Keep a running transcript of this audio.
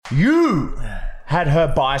You had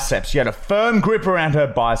her biceps. You had a firm grip around her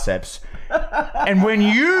biceps. And when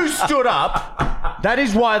you stood up, that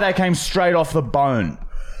is why they came straight off the bone.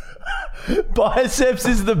 Biceps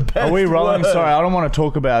is the best. Are we rolling? word. Sorry, I don't want to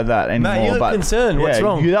talk about that anymore. Matt, you look concerned. What's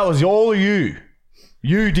wrong? That was all you.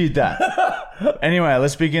 You did that. Anyway,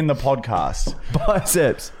 let's begin the podcast.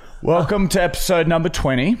 Biceps. Welcome to episode number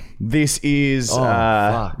 20. This is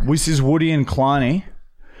Woody and Kleiny.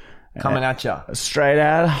 Coming at ya. Straight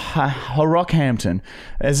out of Rockhampton.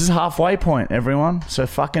 This is halfway point, everyone. So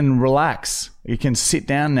fucking relax. You can sit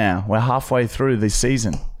down now. We're halfway through this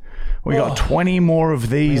season. We got 20 more of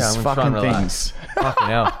these fucking things. Fucking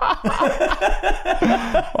hell.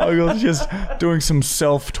 Michael's just doing some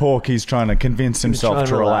self-talk. He's trying to convince himself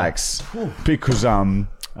to relax. Because,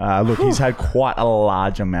 look, he's had quite a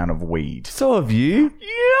large amount of weed. So have you?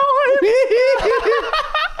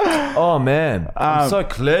 Oh, man. I'm so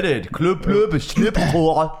cluttered.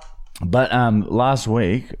 But last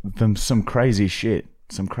week, some crazy shit.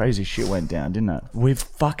 Some crazy shit went down, didn't it? We've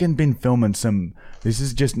fucking been filming some... This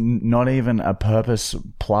is just not even a purpose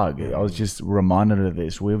plug. I was just reminded of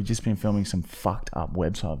this. We've just been filming some fucked up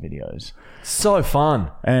website videos. So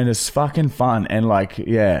fun. And it's fucking fun. And like,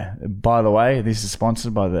 yeah, by the way, this is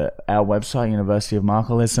sponsored by our website, University of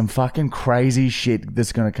Markle. There's some fucking crazy shit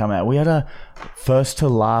that's going to come out. We had a first to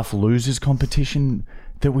laugh losers competition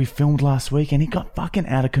that we filmed last week and it got fucking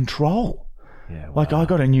out of control. Yeah, wow. Like I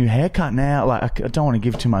got a new haircut now. Like I don't want to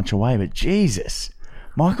give too much away, but Jesus,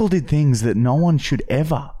 Michael did things that no one should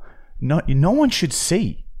ever, no one should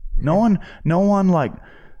see. No one like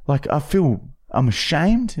I feel I'm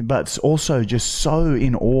ashamed, but it's also just so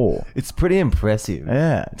in awe. It's pretty impressive.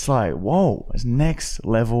 Yeah, it's like whoa, it's next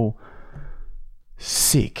level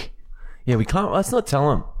sick. Yeah, we can't. Let's not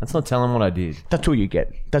tell him. Let's not tell him what I did. That's all you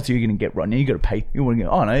get. That's what you're going to get right now. You got to pay. You want to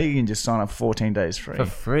get? Oh no, you can just sign up for 14 days free. For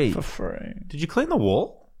free. For free. Did you clean the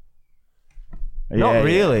wall? Not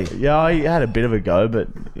really. Yeah, I had a bit of a go, but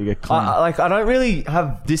you get clean. I don't really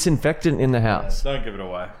have disinfectant in the house. Don't give it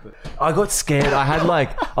away. I got scared.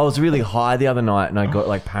 I was really high the other night and I got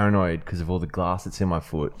like paranoid because of all the glass that's in my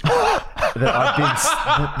foot. That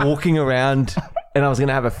I've been walking around and I was going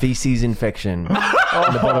to have a feces infection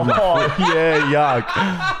on the bottom of my foot. Yeah,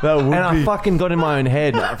 yuck. That would And be. I fucking got in my own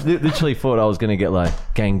head. I literally thought I was going to get like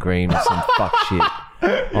gangrene or some fuck shit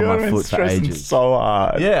on my foot for ages. So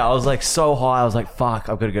hard. Yeah, I was like so high. I was like, fuck,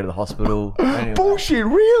 I've got to go to the hospital. Anyway. Bullshit,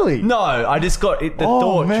 really? No, I just got it. The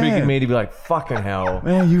thought man. triggered me to be like, fucking hell.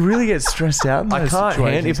 Man, you really get stressed out in I those can't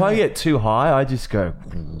situations. handle. If I get too high, I just go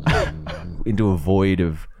into a void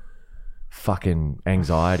of fucking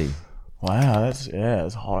anxiety. Wow, that's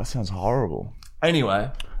that sounds horrible.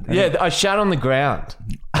 Anyway, yeah, I shat on the ground.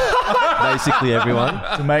 Basically, everyone.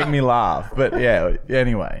 To make me laugh. But yeah,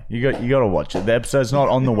 anyway, you got to watch it. The episode's not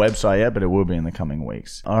on the website yet, but it will be in the coming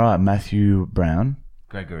weeks. All right, Matthew Brown.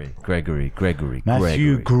 Gregory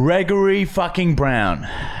fucking Brown.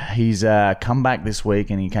 He's come back this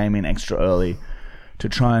week and he came in extra early to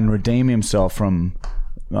try and redeem himself from...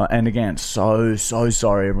 and again, so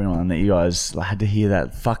sorry everyone that you guys had to hear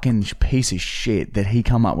that fucking piece of shit that he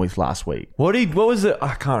come up with last week. What was it?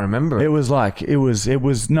 I can't remember. It was like it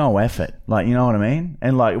was no effort. Like, you know what I mean?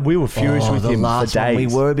 And like we were furious with him for days. We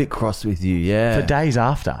were a bit cross with you, yeah. For days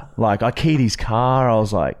after. Like I keyed his car. I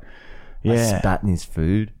was like, yeah. I spat in his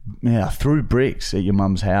food. Yeah, I threw bricks at your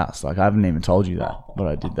mum's house. Like I haven't even told you that, but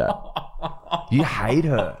I did that. You hate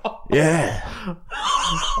her. Yeah.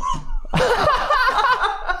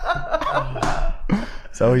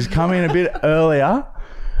 So he's come in a bit earlier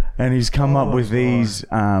and he's come up with these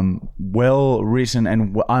well-written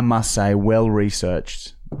and I must say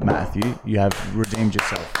well-researched. Matthew, you have redeemed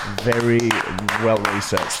yourself. Very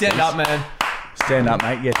well-researched. Stand up, man. Stand up,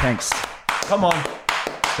 mate. Yeah, thanks. Come on.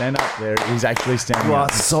 Stand up there. He's actually standing You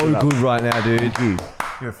up. are so good right now, dude. Thank you.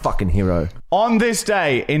 You're a fucking hero. On this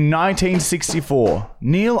day in 1964,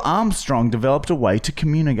 Neil Armstrong developed a way to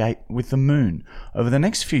communicate with the moon. Over the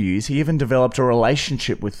next few years, he even developed a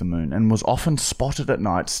relationship with the moon and was often spotted at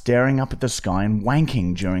night staring up at the sky and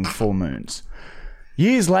wanking during full moons.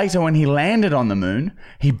 Years later, when he landed on the moon,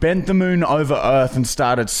 he bent the moon over Earth and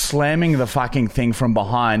started slamming the fucking thing from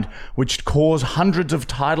behind, which caused hundreds of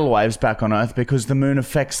tidal waves back on Earth because the moon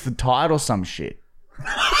affects the tide or some shit.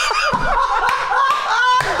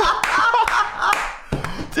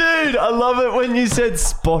 Dude, I love it when you said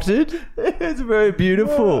spotted. It's very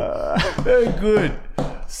beautiful. Very good.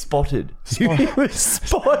 Spotted. You were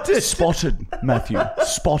spotted. Spotted, Matthew.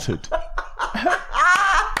 Spotted.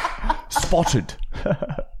 Spotted.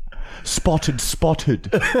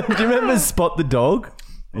 Spotted. Do you remember Spot the dog?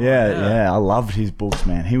 Yeah, I loved his books,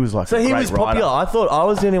 man. He was like So a he great was writer. popular. I thought I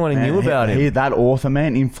was the only one who knew about him. That author,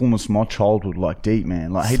 man, influenced my childhood like deep,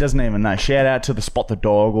 man. Like he doesn't even know. Shout out to the Spot the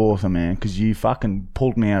Dog author, man, because you fucking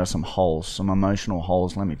pulled me out of some holes, some emotional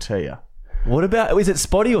holes. Let me tell you. What about, is it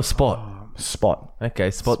Spotty or Spot? Spot. Okay,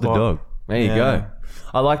 Spot the dog. There you go.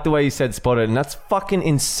 I like the way you said spotted, and that's fucking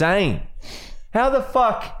insane. How the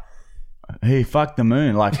fuck? He fucked the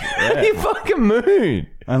moon, like, You fucking moon.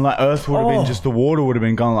 and like Earth would have been just the water would have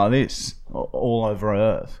been going like this all over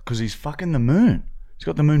Earth because he's fucking the moon. He's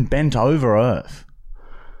got the moon bent over Earth.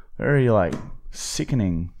 Very like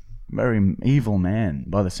sickening, very evil man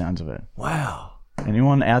by the sounds of it. Wow.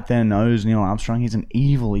 Anyone out there knows Neil Armstrong? He's an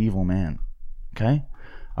evil, evil man. Okay,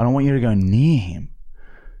 I don't want you to go near him.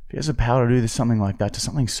 If he has the power to do something like that, to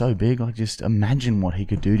something so big, like just imagine what he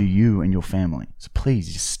could do to you and your family. So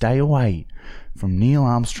please, just stay away from Neil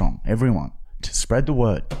Armstrong. Everyone, to spread the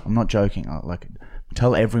word. I'm not joking.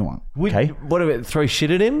 Tell everyone. Okay. What about throw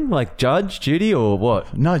shit at him, like Judge Judy, or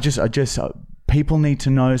what? No, just people need to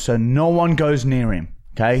know, so no one goes near him.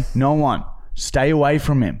 Okay, no one. Stay away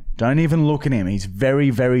from him. Don't even look at him. He's very,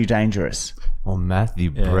 very dangerous. Oh,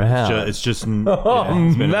 Matthew Brown. It's just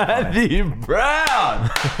Matthew Brown.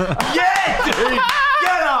 Yeah, dude.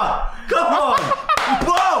 Get up. Come on.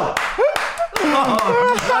 Whoa.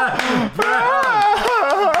 Oh, Matthew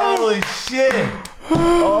Brown. Holy shit.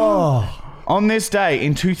 Oh. On this day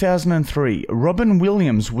in 2003, Robin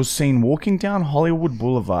Williams was seen walking down Hollywood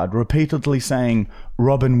Boulevard repeatedly saying,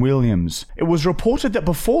 Robin Williams. It was reported that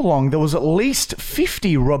before long there was at least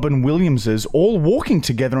 50 Robin Williamses all walking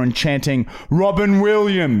together and chanting, Robin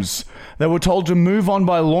Williams. They were told to move on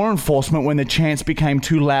by law enforcement when the chants became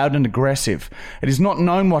too loud and aggressive. It is not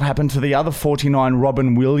known what happened to the other 49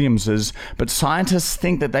 Robin Williamses, but scientists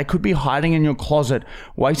think that they could be hiding in your closet,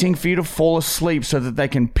 waiting for you to fall asleep so that they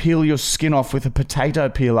can peel your skin off with a potato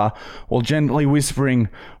peeler while gently whispering,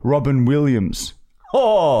 Robin Williams.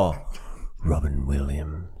 Oh. Robin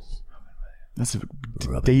Williams. That's a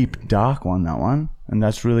deep, dark one, that one. And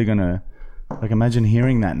that's really going to... Like, imagine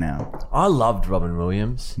hearing that now. I loved Robin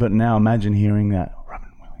Williams. But now imagine hearing that. Robin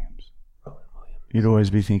Williams. You'd always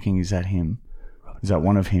be thinking, is that him? Is that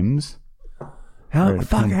one of him's? How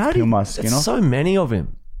do you... my skin There's off? so many of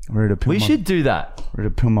him. We should do that. Ready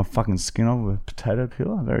to peel my fucking skin off with a potato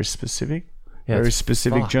peeler? Very specific. Yeah, Very it's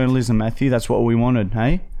specific fucked. journalism, Matthew. That's what we wanted,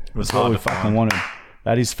 hey? It was That's what hard we to fucking find. wanted.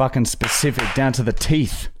 That is fucking specific, down to the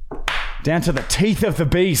teeth. Down to the teeth of the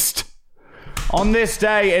beast. On this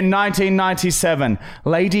day in 1997,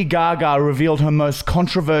 Lady Gaga revealed her most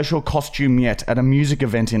controversial costume yet at a music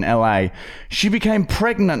event in LA. She became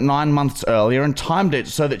pregnant 9 months earlier and timed it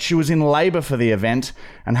so that she was in labor for the event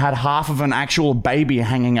and had half of an actual baby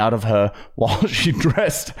hanging out of her while she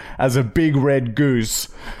dressed as a big red goose.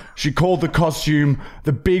 She called the costume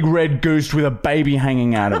the Big Red Goose with a baby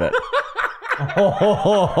hanging out of it.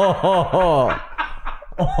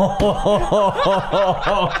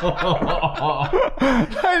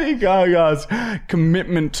 Lady Gaga's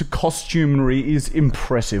commitment to costumery is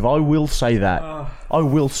impressive. I will say that. I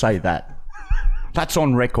will say that. That's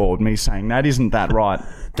on record, me saying that. Isn't that right?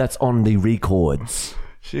 That's on the records.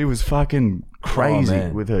 She was fucking crazy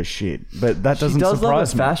man. with her shit. But that doesn't She does love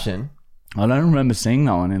surprise her me. fashion. I don't remember seeing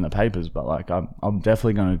that one in the papers, but like I'm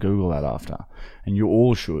definitely going to Google that after. And you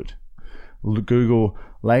all should. Google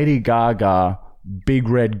Lady Gaga Big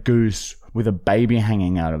Red Goose with a baby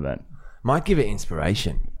hanging out of it. Might give it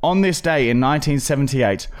inspiration. On this day in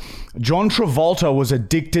 1978, John Travolta was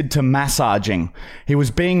addicted to massaging. He was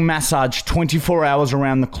being massaged 24 hours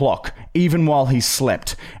around the clock, even while he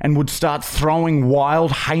slept, and would start throwing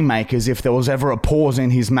wild haymakers if there was ever a pause in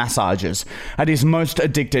his massages. At his most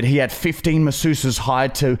addicted, he had 15 masseuses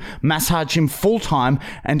hired to massage him full-time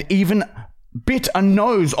and even bit a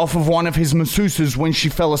nose off of one of his masseuses when she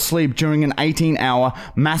fell asleep during an 18-hour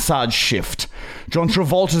massage shift. John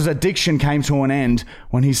Travolta's addiction came to an end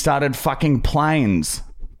when he started fucking planes.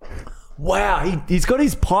 Wow, he's got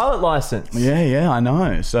his pilot license. Yeah, I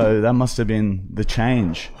know. So that must have been the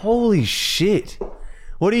change. Holy shit.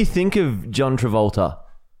 What do you think of John Travolta?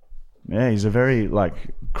 Yeah, he's a very, like,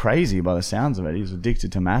 crazy by the sounds of it. He's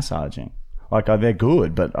addicted to massaging. Like, they're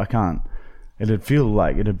good, but I can't. It'd feel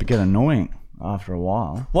like it'd get annoying after a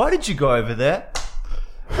while. Why did you go over there?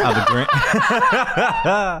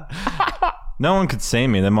 No one could see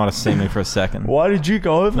me. They might have seen me for a second. Why did you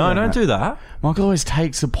go over No, there? don't do that. Michael always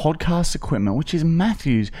takes the podcast equipment, which is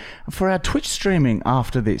Matthew's, for our Twitch streaming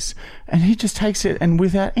after this. And he just takes it and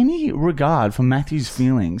without any regard for Matthew's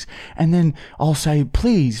feelings. And then I'll say,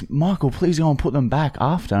 please, Michael, please go and put them back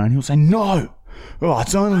after. And he'll say, no, oh,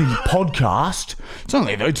 it's only podcast.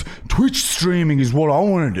 It's Twitch streaming is what I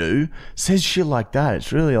want to do. Says shit like that.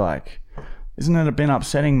 It's really like, isn't it been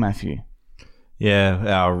upsetting, Matthew? Yeah,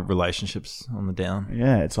 our relationship's on the down.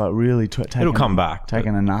 Yeah, it's like really It'll come back.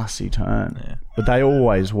 taking a nasty turn. Yeah. But they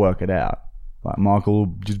always work it out. Like Michael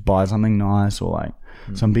will just buy something nice or like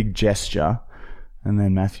some big gesture, and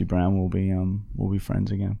then Matthew Brown will be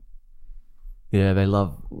friends again. Yeah, they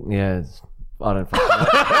love. Yeah, I don't. Fucking know.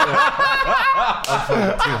 I'm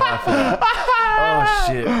fucking too high for that. Oh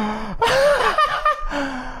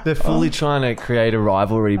shit! They're fully trying to create a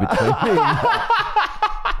rivalry between me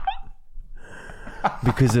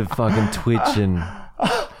because of fucking Twitch and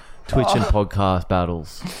podcast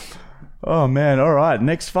battles. Oh man! All right,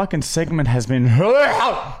 next fucking segment has been.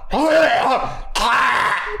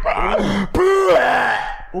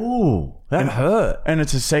 Ooh, that hurt. And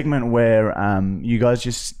it's a segment where you guys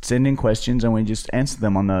just send in questions and we just answer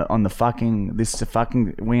them on the fucking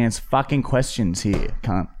we answer fucking questions here,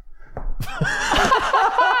 cunt.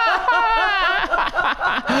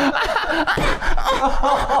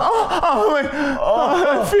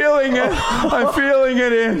 I'm feeling it. I'm feeling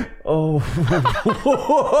it in. Oh,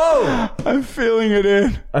 whoa! I'm feeling it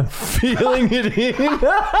in. I'm feeling it in.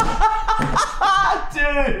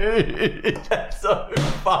 Dude, that's so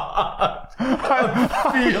fucked. I'm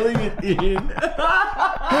feeling it in.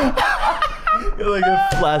 You're like a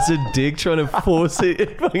flaccid dick trying to force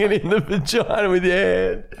it fucking in the vagina with your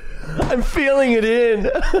hand. I'm feeling it in.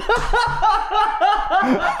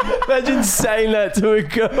 Imagine saying that to a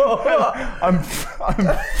girl. I'm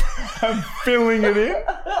feeling it in.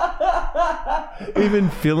 Even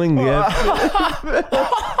feeling the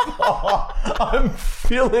I'm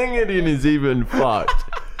feeling it in is even fucked.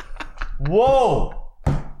 Whoa.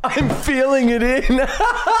 I'm feeling it in.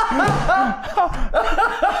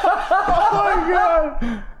 Oh my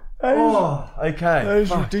god. Okay. That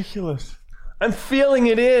is ridiculous. I'm feeling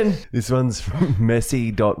it in. This one's from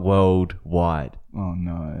messy.worldwide. Oh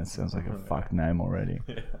no, that sounds like a fuck name already.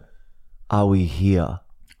 Are we here?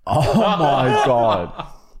 Oh my god.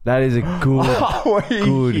 That is a good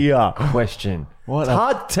here? question. What it's a-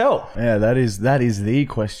 hard to tell. Yeah, that is the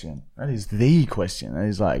question. That is the question. That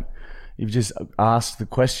is like, you've just asked the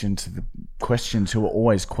question to the questions who are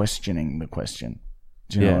always questioning the question.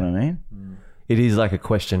 Do you know what I mean? It is like a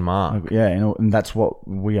question mark. Like, yeah, and that's what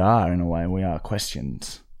we are in a way. We are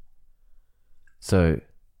questions. So,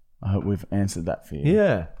 I hope we've answered that for you.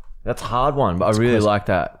 yeah, that's a hard one, but I really like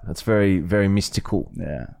that. That's very, very mystical.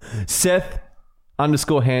 Yeah.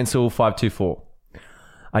 Seth_Hansel524.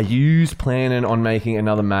 Are you planning on making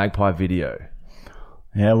another magpie video?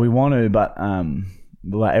 Yeah, we want to, but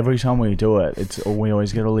like every time we do it, we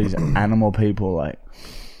always get all these animal people like,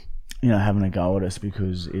 you know, having a go at us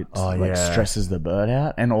because it stresses the bird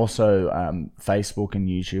out, and also Facebook and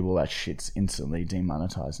YouTube, all that shit's instantly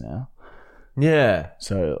demonetized now. Yeah.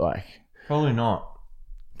 So like, Probably not.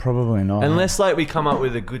 probably not. Unless like we come up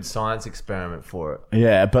with a good science experiment for it.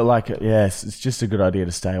 Yeah, but like, yes, it's just a good idea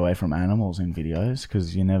to stay away from animals in videos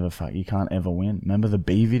because you can't ever win. Remember the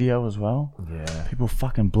bee video as well? Yeah. People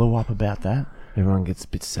fucking blew up about that. Everyone gets a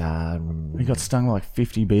bit sad. We got stung by like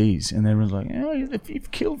 50 bees, and everyone's like, "Oh, you've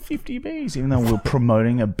killed 50 bees," even though we're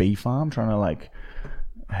promoting a bee farm, trying to like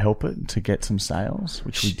help it to get some sales,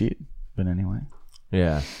 which we did. But anyway,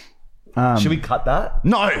 Yeah. Should we cut that?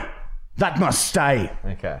 no, that must stay.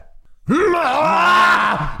 Okay.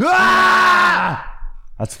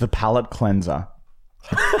 That's the palate cleanser.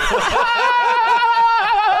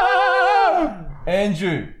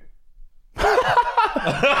 Andrew.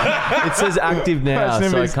 It says active now, Imagine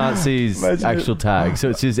if so I he's- can't see his imagine actual tag. So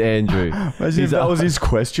it says Andrew. Imagine if that was his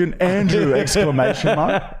question. Andrew, exclamation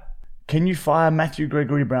mark. Can you fire Matthew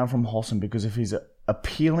Gregory Brown from Wholesome because of his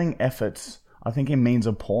appealing efforts? I think he means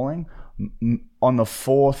appalling. On the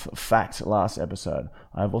fourth fact last episode,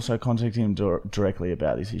 I have also contacted him directly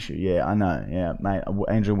about this issue. Yeah, I know. Yeah, mate,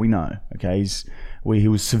 Andrew, we know. Okay, he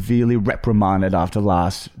was severely reprimanded after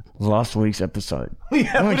last week's episode. We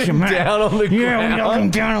put him down on the ground. Yeah, we got him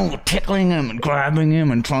down and we're tickling him and grabbing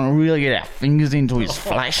him and trying to really get our fingers into his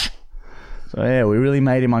flesh. So yeah, we really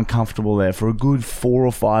made him uncomfortable there for a good 4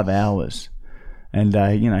 or 5 hours. And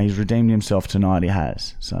he's redeemed himself tonight. He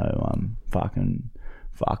has. So fucking,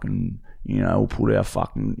 we'll put our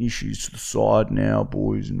fucking issues to the side now,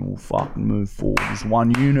 boys, and we'll fucking move forward. There's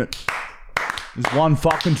one unit. There's one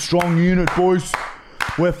fucking strong unit, boys.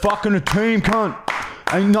 We're fucking a team, cunt.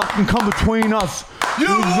 Ain't nothing come between us.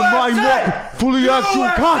 USA! Fully actual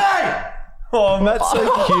cunt. Oh, that's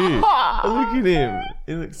so cute. Look at him.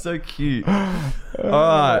 He looks so cute. All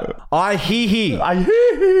right. I hee.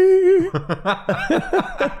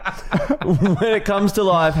 When it comes to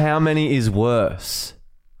life, how many is worse?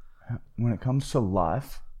 When it comes to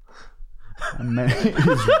life, how many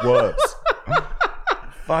is worse?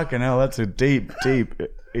 Fucking hell, that's a deep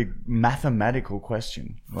mathematical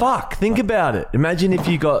question. Fuck, think about it. Imagine if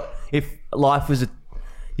life was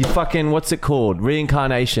you fucking, what's it called?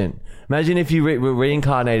 Reincarnation. Imagine if you were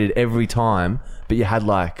reincarnated every time, but you had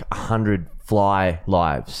like 100 fly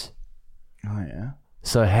lives. Oh, yeah.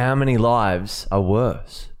 So how many lives are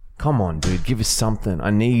worse? Come on, dude. Give us something. I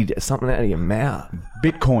need something out of your mouth.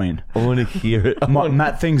 Bitcoin. I want to hear it.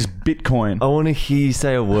 Matt thinks Bitcoin. I want to hear you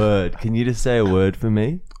say a word. Can you just say a word for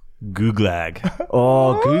me? Gulag.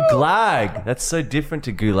 Oh, gulag. That's so different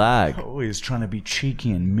to gulag. Oh, he's trying to be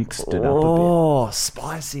cheeky and mixed it up a bit. Oh,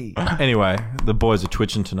 spicy. Anyway, the boys are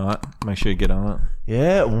twitching tonight. Make sure you get on it.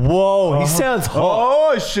 Yeah. Whoa, he sounds hot.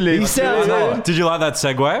 Oh, actually. He sounds hot. Did you like that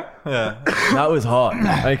segue? Yeah. That was hot.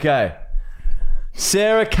 Okay.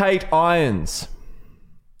 Sarah Kate Irons.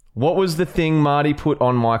 What was the thing Marty put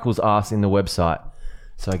on Michael's ass in the website?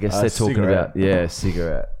 So I guess they're talking cigarette. about,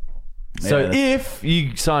 cigarette. So if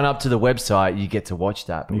you sign up to the website, you get to watch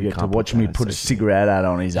that. But You we get to can't watch me put a cigarette out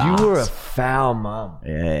on his ass. You were a foul mum.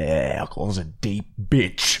 Yeah, I was a deep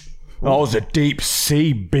bitch. I was a deep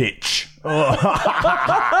sea bitch.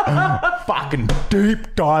 Fucking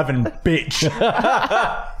deep diving bitch.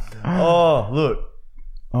 Oh, look.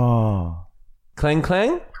 Oh. Clang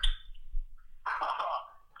clang?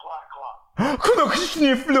 We're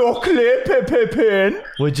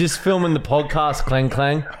just filming the podcast, clang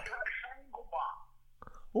clang.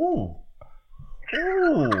 Ooh.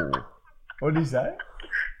 Ooh. What did he say?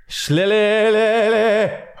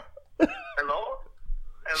 Shlelelele. Hello?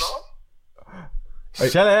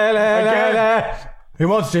 Shlelelele. He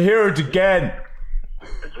wants to hear it again. Is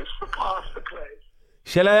this the pasta place?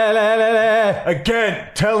 Shlelelele. Again.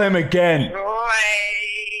 Tell him again.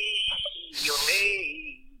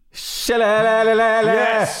 Shlelelele.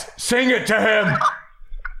 Yes. Sing it to him.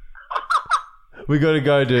 We gotta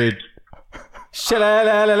go, dude.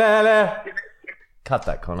 Shlelelele. Cut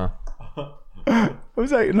that, Connor.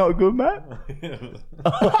 Was that not good, Matt?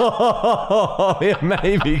 Oh, yeah,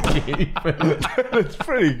 maybe keep it. It's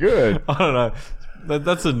pretty good. I don't know.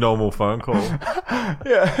 That's a normal phone call.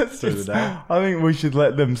 Yeah. I think we should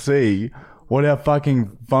let them see what our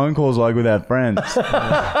fucking phone calls like with our friends. We're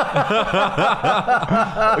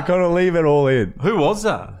gonna leave it all in. Who was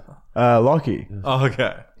that? Lockie. Oh,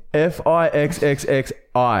 okay.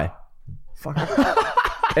 FIXXXI. Fuck.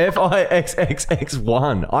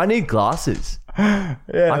 FIXXX1. I need glasses. Yeah,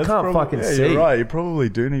 I can't fucking see. You're right. You probably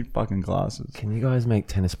do need fucking glasses. Can you guys make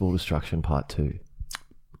Tennis Ball Destruction Part 2?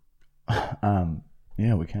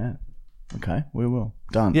 Yeah, we can. Okay, we will.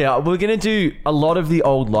 Done. Yeah, we're going to do a lot of the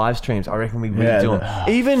old live streams. I reckon we really do them.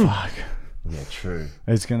 Even... Fuck. Yeah, true.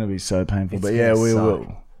 It's going to be so painful. It's but yeah, gonna we suck.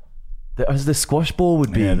 will. The squash ball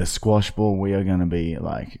would be Yeah, the squash ball, we are going to be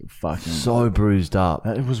like fucking... so bruised up.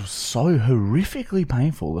 It was so horrifically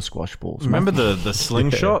painful, the squash balls. Remember the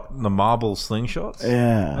slingshot? The marble slingshots?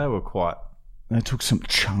 Yeah. They were quite... They took some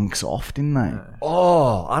chunks off, didn't they?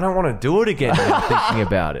 Oh, I don't want to do it again now thinking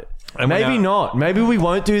about it. And Maybe not. Maybe we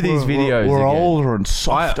won't do these videos We're again. older and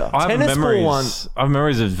softer. I have Tennis ball memories. I have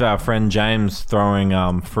memories of our friend James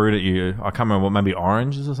throwing fruit at you. I can't remember what, maybe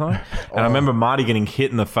oranges or something. And I remember Marty getting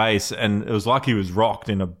hit in the face, and it was like he was rocked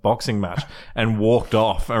in a boxing match and walked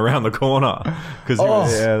off around the corner because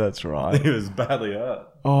Yeah, that's right. he was badly hurt.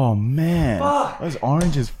 Oh, man. Those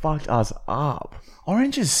oranges fucked us up.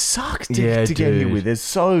 Oranges suck to get hit dude. with. They're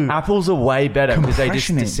so... Apples are way better because they just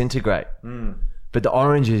Compressioning. disintegrate. But the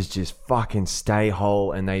oranges just fucking stay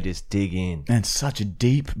whole and they just dig in. And such a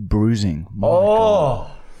deep bruising. My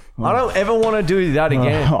God. I don't ever want to do that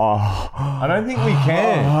again. Oh. I don't think we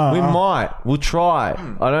can. We might. We'll try.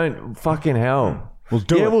 I don't... Fucking hell. We'll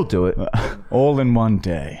do it. Yeah, we'll do it. All in one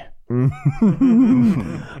day. All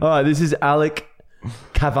right, this is Alec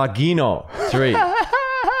Cavagino 3.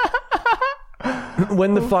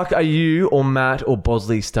 When the fuck are you or Matt or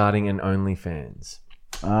Bosley starting an OnlyFans?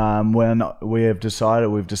 We've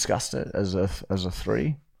discussed it as a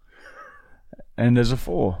 3 and as a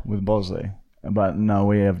 4 with Bosley. But no,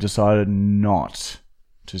 we have decided not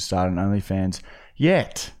to start an OnlyFans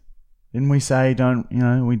yet. Didn't we say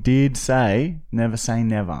we did say never say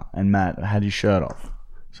never, and Matt had his shirt off.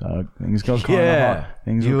 So things got kind of Yeah. hot.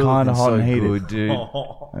 Things You were were kind of hot looking and so heated. good, dude.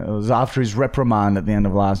 It was after his reprimand at the end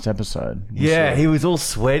of last episode. Yeah, he was all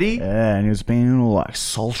sweaty. Yeah, and he was being all like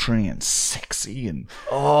sultry and sexy and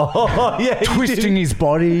Oh, yeah. he twisting his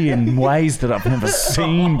body in ways that I've never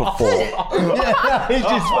seen before. He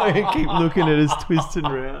just fucking keep looking at us twisting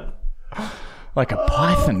around. Like a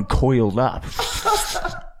python coiled up.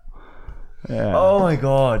 Oh my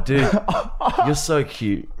god, dude. You're so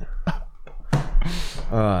cute.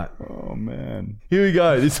 Alright. Oh, man. Here we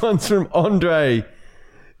go. This one's from Andre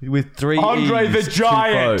with 3 Andre E's the to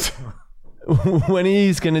Giant. vote. When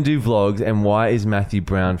he's going to do vlogs, and why is Matthew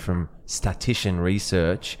Brown from Statistician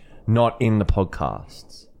Research not in the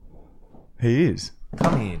podcasts? He is.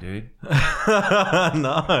 Come here, dude.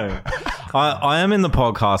 No. I am in the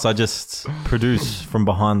podcast. I just produce from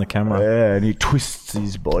behind the camera. Yeah, and he twists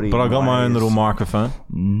his body. But I got my own in ways. little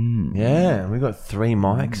microphone. Yeah, we got 3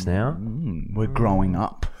 mics now. We're growing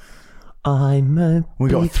up. I'm a We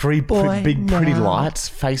got big 3 boy big pretty now. lights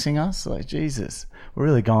facing us. Like, Jesus. We're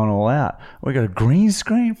really going all out. We got a green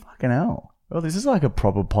screen. Fucking hell. Well, this is like a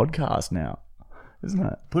proper podcast now, isn't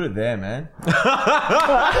it? Put it there, man.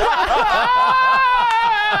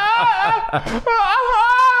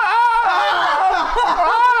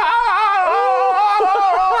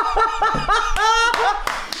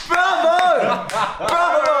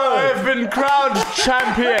 I've been crowned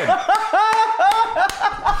champion.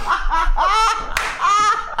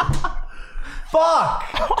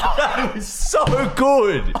 Fuck! That was so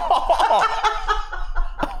good.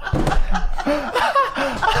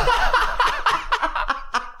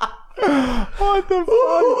 What the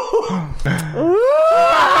fuck?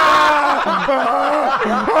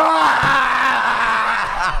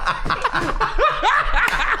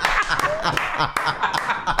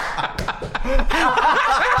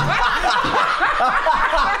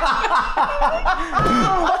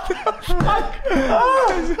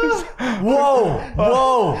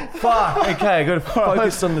 Whoa! Fuck! Okay, I gotta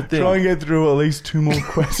focus on the thing. Try and get through at least 2 more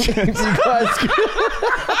questions. You guys.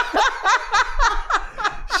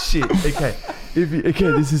 Shit. Okay.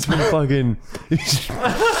 This is from fucking.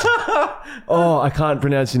 Oh, I can't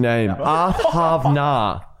pronounce your name.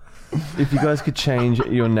 Arthavna. If you guys could change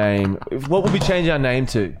your name, what would we change our name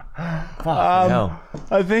to? Fuck hell.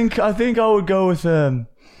 I think I would go with a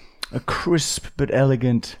crisp but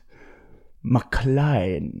elegant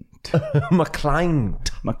McLean. McLean.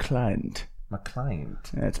 McLean. McLean.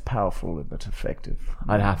 Yeah, it's powerful but effective.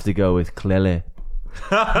 I'd have to go with Clele.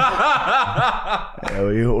 Yeah,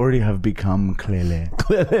 well, you already have become Clele.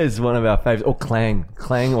 Clele is one of our favorites. Or Clang.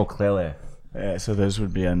 Clang or Clele. Yeah, so those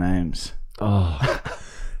would be our names. Oh.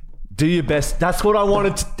 Do your best. That's what I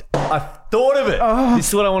wanted to... I thought of it. This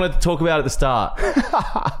is what I wanted to talk about at the start.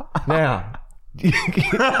 Now.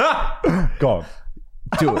 Go on.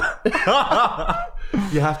 Do it.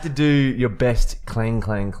 You have to do your best clang,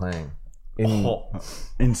 clang, clang.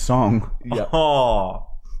 In song. Yeah. Oh.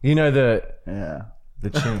 You know the Yeah.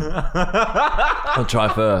 tune. I'll try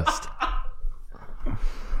first.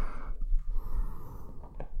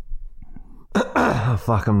 Oh,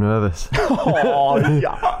 fuck, I'm nervous. Oh,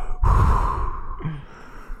 yeah.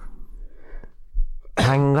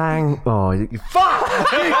 Clang, clang. Oh, you fuck!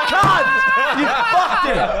 You can't! You fucked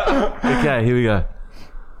it! Okay, here we go.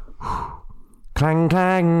 Clang,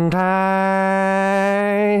 clang, clang.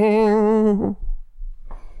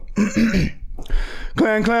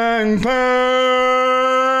 Clang, clang, clang.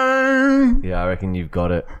 Yeah, I reckon you've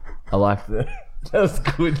got it. I like that. That was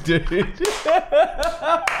good, dude.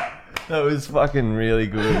 That was fucking really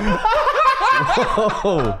good.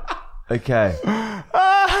 Whoa. Okay.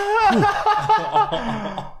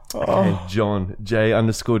 Okay, John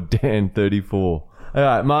J_Dan34. All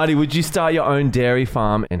right, Marty, would you start your own dairy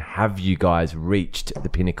farm, and have you guys reached the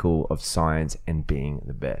pinnacle of science and being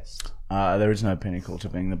the best? There is no pinnacle to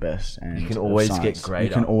being the best. And You can of always science. get greater.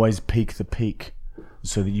 You can always peak the peak,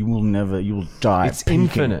 so that you will die. It's peaking.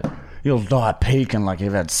 infinite. You'll die peaking like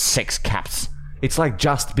you've had 6 caps. It's like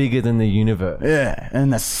just bigger than the universe. Yeah,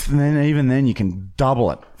 and then even then you can double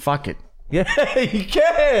it. Fuck it. Yeah, you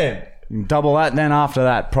can. You can double that, then after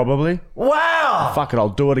that probably. Wow. Fuck it, I'll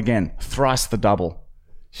do it again. Thrice the double.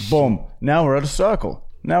 Boom. Now we're at a circle.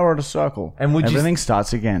 And would you- everything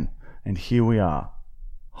starts again. And here we are.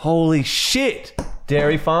 Holy shit.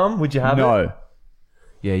 Dairy farm, would you have it? No,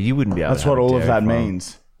 Yeah, you wouldn't be able that's to have what a all of dairy that farm.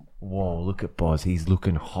 means. Whoa, look at Boz. He's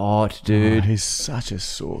looking hot, Dude, dude. he's such a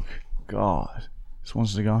sook. God. Just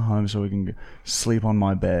wants to go home so we can sleep on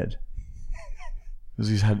my bed.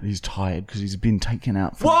 because he's tired because he's been taken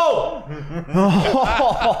out. Whoa!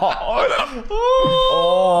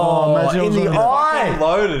 imagine in the eye.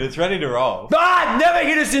 Loaded. It's ready to roll. Ah, never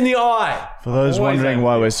hit us in the eye. For those wondering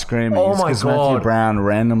why we're screaming, Oh it's my because Matthew God. Brown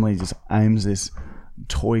randomly just aims this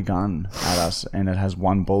toy gun at us, and it has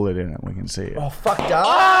one bullet in it. We can see it. Oh, fuck that.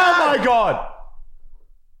 Oh my God!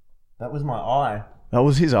 That was my eye. That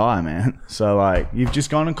was his eye, man. So, like, you've just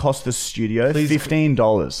gone and cost the studio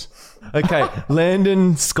 $15. Okay,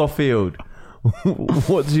 Landon Schofield.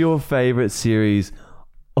 What's your favourite series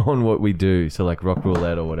on what we do? So, like Rock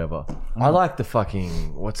Roulette or whatever. I like the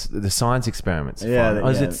fucking the science experiments. Yeah,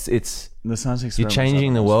 fun. yeah. It's The science you're experiments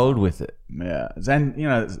changing are the awesome. world with it. Yeah. And, you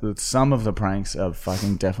know, some of the pranks are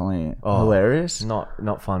fucking definitely hilarious.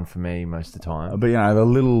 Not fun for me most of the time. But, you know, the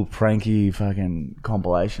little pranky fucking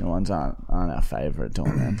compilation ones aren't our favourite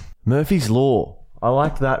doing them. Murphy's Law. I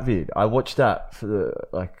liked that vid. I watched that for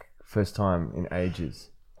the first time in ages.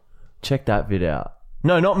 Check that vid out.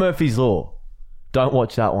 No, not Murphy's Law. Don't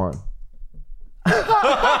watch that one.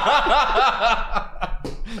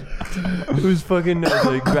 It was fucking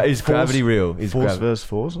is gravity real? Is Force gravity? versus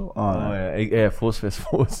Force? Oh, no. Yeah, Force vs.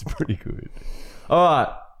 Force is pretty good. All right,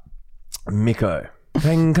 Miko.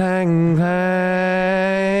 Clang, clang,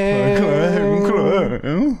 clang.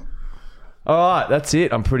 All right, that's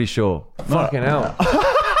it. I'm pretty sure. Fucking hell.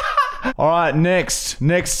 All right, next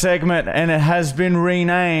segment, and it has been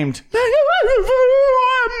renamed.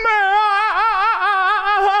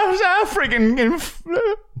 Freaking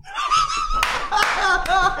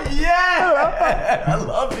Yeah, I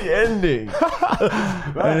love the ending.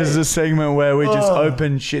 And this is a segment where we just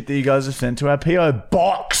open shit that you guys have sent to our PO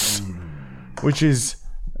box, which is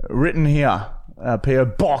written here. PO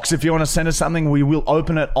box. If you want to send us something, we will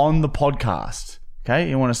open it on the podcast. Okay,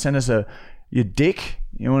 you want to send us your dick.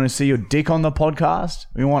 You want to see your dick on the podcast.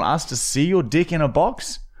 You want us to see your dick in a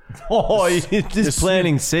box. Oh, you're just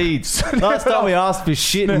planting seeds. Last time we asked for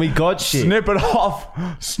shit and we got shit.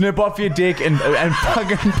 Snip off your dick and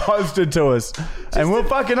fucking post it to us. And we'll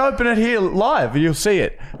fucking open it here live. You'll see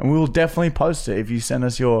it. And we'll definitely post it if you send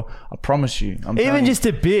us I promise you. Even just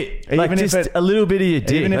a bit. Like just a little bit of your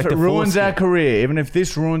dick. Even if like it the ruins our foreskin. career, even if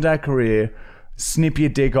this ruins our career, snip your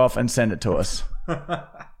dick off and send it to us.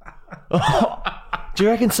 Do you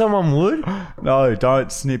reckon someone would? No, don't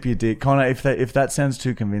snip your dick. Connor, if that sounds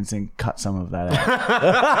too convincing, cut some of that out.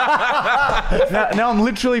 now I'm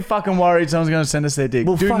literally fucking worried someone's going to send us their dick.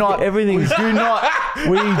 Well, fuck it, everything's- We do not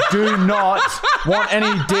want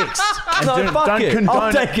any dicks. And No, fuck it.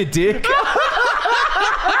 I'll take a dick.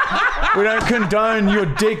 We don't condone your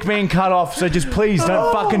dick being cut off, so just please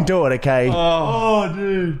don't fucking do it, okay? Oh,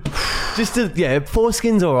 dude. Just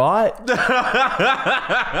foreskin's all right.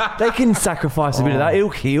 They can sacrifice a bit of that. It'll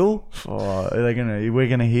heal. Oh, we're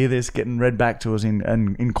gonna hear this getting read back to us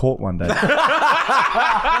in court one day.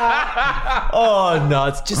 Oh, no,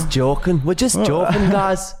 it's just joking. We're just joking,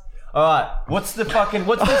 guys. All right. What's this mean,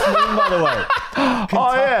 by the way?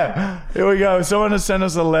 Oh yeah, here we go. Someone has sent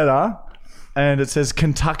us a letter, and it says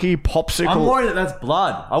Kentucky popsicle. I'm worried that that's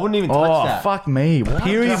blood. I wouldn't even touch that. Fuck me. What?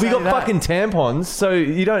 Period. We got That- fucking tampons, so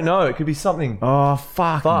you don't know. It could be something. Oh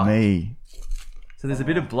fuck me. So there's a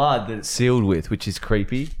bit of blood that it's sealed with, which is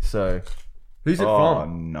creepy. So who's it Oh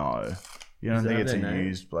from? no, you don't Is think that it's a their name?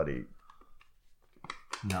 used bloody?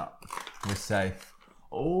 No, we're safe.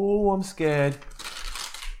 Oh, I'm scared.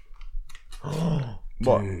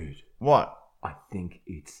 What? Dude, What? I think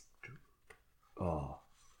it's. Oh,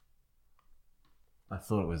 I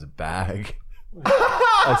thought it was a bag.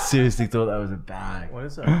 I seriously thought that was a bag. What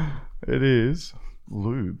is that? It is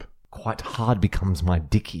lube. Quite hard becomes my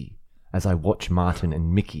dicky as I watch Martin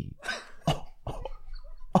and Mickey.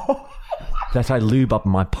 That I lube up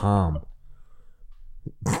my palm.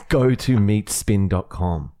 Go to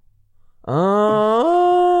meatspin.com.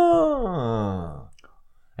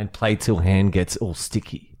 And play till hand gets all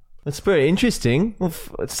sticky. That's very interesting. Well,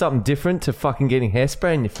 it's something different to fucking getting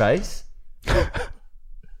hairspray in your face.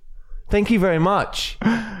 Thank you very much.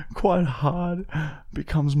 Quite hard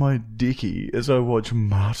becomes my dicky as I watch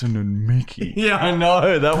Martin and Mickey. Yeah, I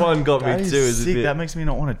know. That one got That me is too. It's a sick. bit- That makes me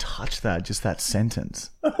not want to touch that. Just that sentence.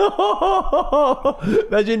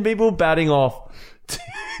 Imagine people batting off to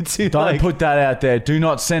Don't like, put that out there. Do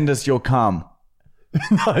not send us your cum.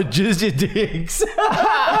 no, just your dicks. All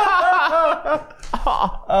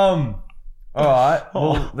right.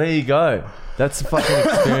 Well, there you go. That's the fucking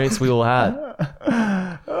experience we all had.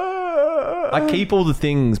 I keep all the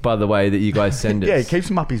things, by the way, that you guys send us. Yeah, he keeps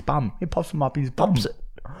them up his bum. He pops them up his bum.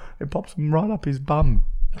 He pops them right up his bum.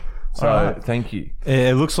 So, thank you.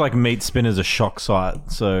 It looks like Meat Spin is a shock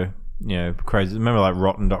site, so crazy. Remember like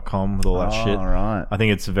rotten.com with all that shit? All right. I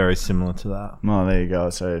think it's very similar to that. Well, there you go.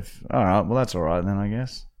 So, all right. Well, that's all right then, I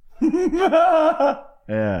guess.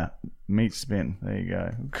 Yeah. Meat spin. There you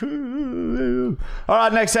go. Cool. All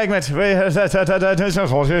right, next segment.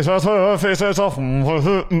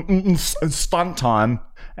 Stunt time.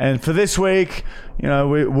 And for this week,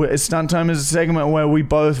 stunt time is a segment where we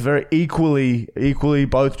both very equally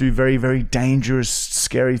both do very, very dangerous,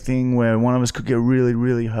 scary thing where one of us could get really,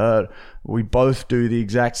 really hurt. We both do the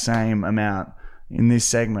exact same amount in this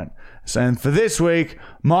segment. So, and for this week,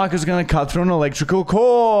 Mike is going to cut through an electrical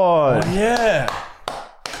cord. Oh, yeah.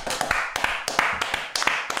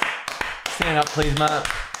 Stand up, please, Matt.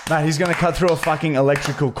 Matt, he's going to cut through a fucking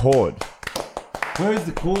electrical cord. Where is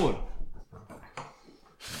the cord?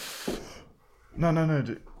 No,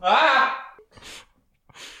 dude. Ah!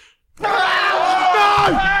 No!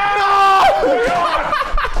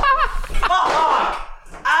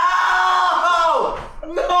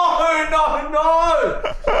 No!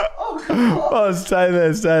 Oh, come on. Oh, stay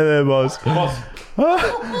there, boss.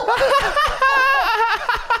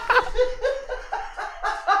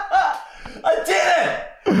 I did it!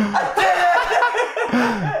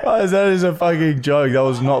 Oh, that is a fucking joke. That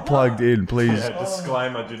was not plugged in, please.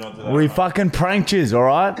 Disclaimer, do not do that. We fucking pranked yous,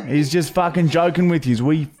 alright? He's just fucking joking with yous.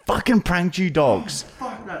 We fucking pranked you dogs.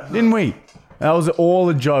 Didn't we? That was all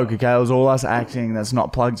a joke, okay? It was all us acting. That's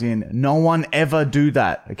not plugged in. No one ever do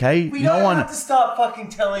that, okay? We no don't one. have to start fucking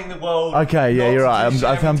telling the world. Okay, yeah, not you're to right. do shit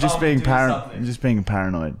every I'm just time we being do paranoid. something. I'm just being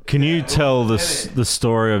paranoid. Can you tell the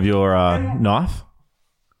story of your knife?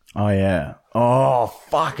 Oh yeah. Oh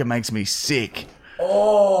fuck! It makes me sick.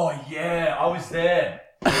 Oh, yeah. I was there.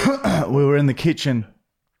 We were in the kitchen.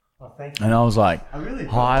 Oh, thank you. And I was like really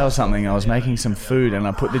high or something. I was making some food and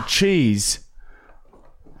I put the cheese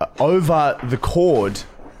over the cord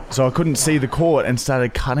so I couldn't see the cord and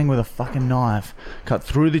started cutting with a fucking knife. Cut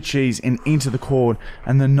through the cheese and into the cord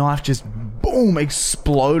and the knife just boom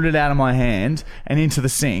exploded out of my hand and into the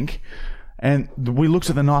sink. And we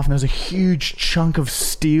looked at the knife and there was a huge chunk of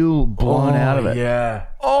steel blown out of it. Yeah.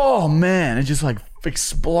 Oh man, it just like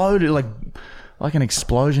exploded like an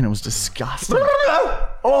explosion. It was disgusting.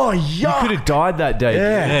 Oh, yuck. You could have died that day.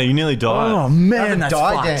 Yeah. Yeah, you nearly died. Oh man, that's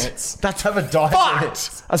die fucked. dance. That's Have a die fucked.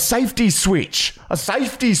 dance. A safety switch. A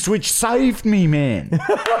safety switch saved me, man. A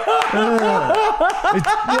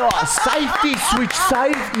safety switch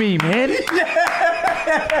saved me, man.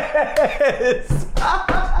 Yes.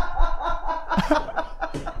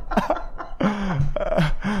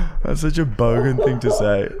 That's such a bogan thing to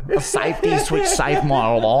say. A safety switch saved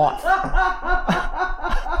my life.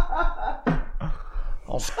 I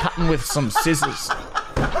was cutting with some scissors.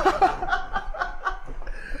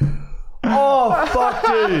 Oh, fuck,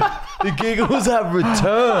 dude. The giggles have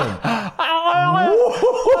returned.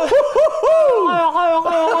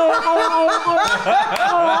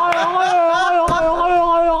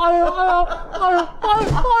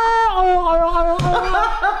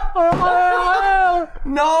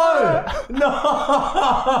 No!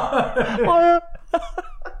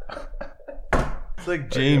 It's like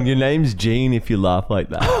Gene. Your name's Gene if you laugh like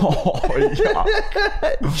that.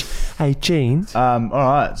 Hey, Gene. All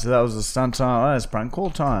right, so that was the stunt time. Oh, that's prank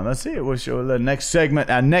call time. That's it. We're sure the next segment.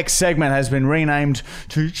 Our next segment has been renamed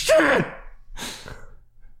to.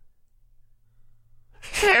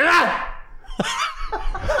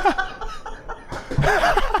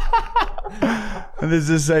 And this is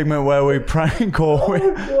a segment where we prank call.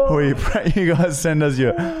 You guys send us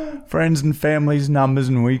your friends and family's numbers,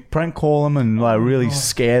 and we prank call them and like really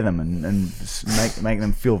scare them and make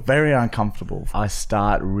them feel very uncomfortable. I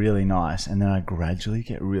start really nice, and then I gradually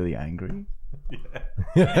get really angry.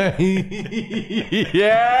 Yes!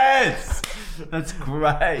 That's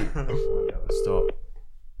great. Stop.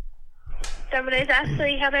 Dominos,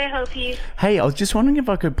 Ashley, how may I help you? Hey, I was just wondering if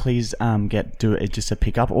I could please do it just a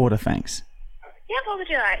pickup order, thanks. Yeah, what would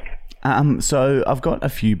you like? So I've got a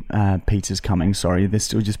few pizzas coming. Sorry, there's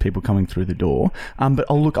still just people coming through the door. But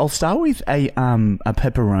I'll start with a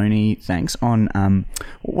pepperoni, thanks. On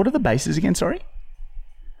what are the bases again? Sorry.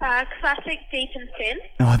 Classic, deep and thin.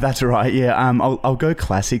 Oh, that's right. Yeah. I'll go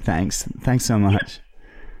classic, thanks. Thanks so much.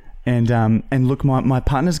 And look, my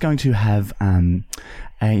partner's going to have a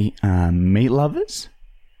meat lovers.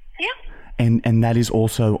 Yeah. And that is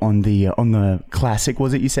also on the classic.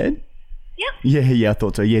 Was it you said? Yeah, I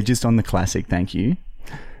thought so. Yeah, just on the classic. Thank you.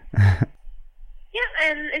 Yeah,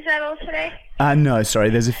 and is that all today? No, sorry.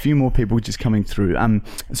 There's a few more people just coming through.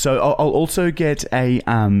 So I'll also get a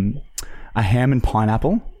ham and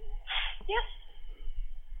pineapple.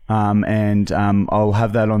 Yeah. And I'll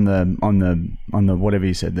have that on the whatever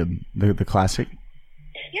you said, the classic.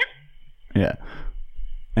 Yeah. Yeah.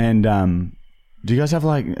 And do you guys have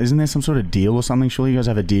like? Isn't there some sort of deal or something? Surely you guys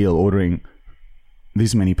have a deal ordering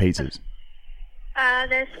this many pizzas.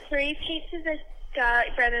 There's 3 pizzas of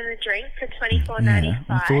garlic bread and a drink for $24.95. Yeah,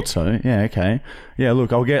 I thought so. Yeah, okay. Yeah,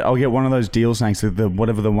 look, I'll get one of those deal snacks, the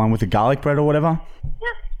whatever, the one with the garlic bread or whatever.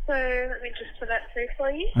 Yep. So let me just put that through for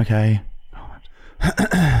you. Okay.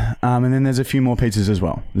 And then there's a few more pizzas as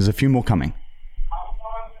well. There's a few more coming.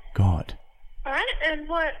 God. All right. And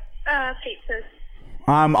what pizzas?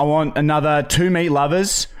 I want another 2 meat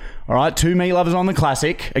lovers. All right, 2 meat lovers on the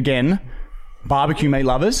classic again. Barbecue meat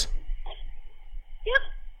lovers. Yep.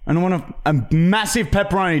 And I want a massive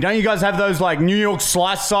pepperoni. Don't you guys have those like New York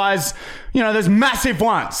slice size? You know, those massive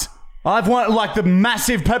ones. I've wanted like the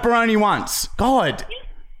massive pepperoni ones. God.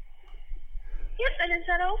 Yep. And is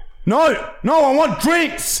that all? No, I want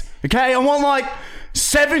drinks. Okay, I want like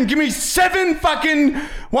 7. Give me 7 fucking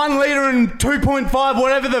 1 liter and 2.5,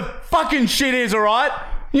 whatever the fucking shit is. All right.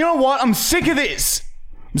 You know what? I'm sick of this.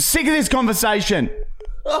 I'm sick of this conversation.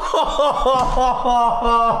 Oh,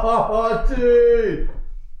 dude.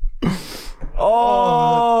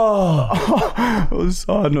 Oh. It was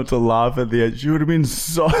so hard not to laugh at the end. She would have been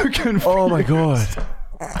so confused. Oh my god.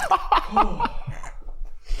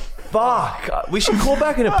 Fuck. We should call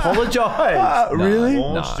back and apologise. Really?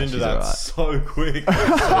 Launched into she's that alright. so quick. It's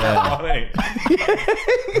so funny.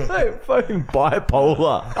 Like fucking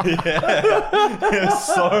bipolar. It's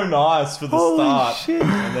so nice for the start. Shit.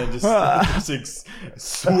 And then just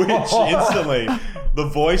switch instantly. The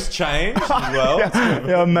voice changed as well.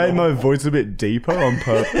 Yeah, I made my voice a bit deeper on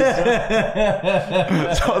purpose.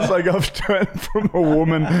 So it's like I've turned from a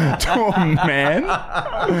woman to a man.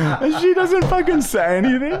 And she doesn't fucking say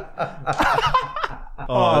anything.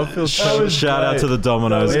 I feel so Shout out to the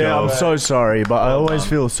Domino's Yeah, girl. I'm so sorry, but I always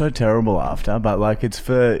feel so terrible after. But like, it's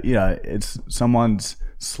for, you know, it's someone's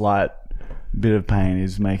slight bit of pain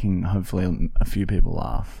is making hopefully a few people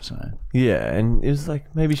laugh. So Yeah, and it was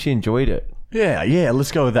like maybe she enjoyed it. yeah,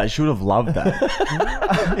 let's go with that. She would have loved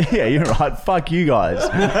that. Yeah, you're right. Fuck you guys.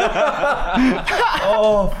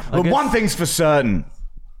 But one thing's for certain.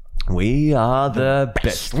 We are the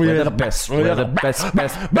best. We're the best. We're the best.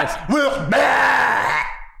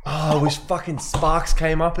 Oh, I wish fucking sparks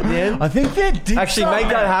came up at the end. I think they did. Actually, make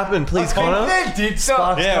that happen, please, Connor. They did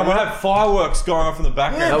something. Yeah, we'll have fireworks going off in the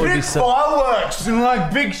background. That would Big be so. fireworks and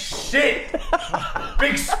like big shit.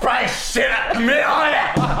 Big spray shit at the middle of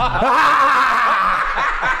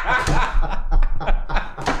it.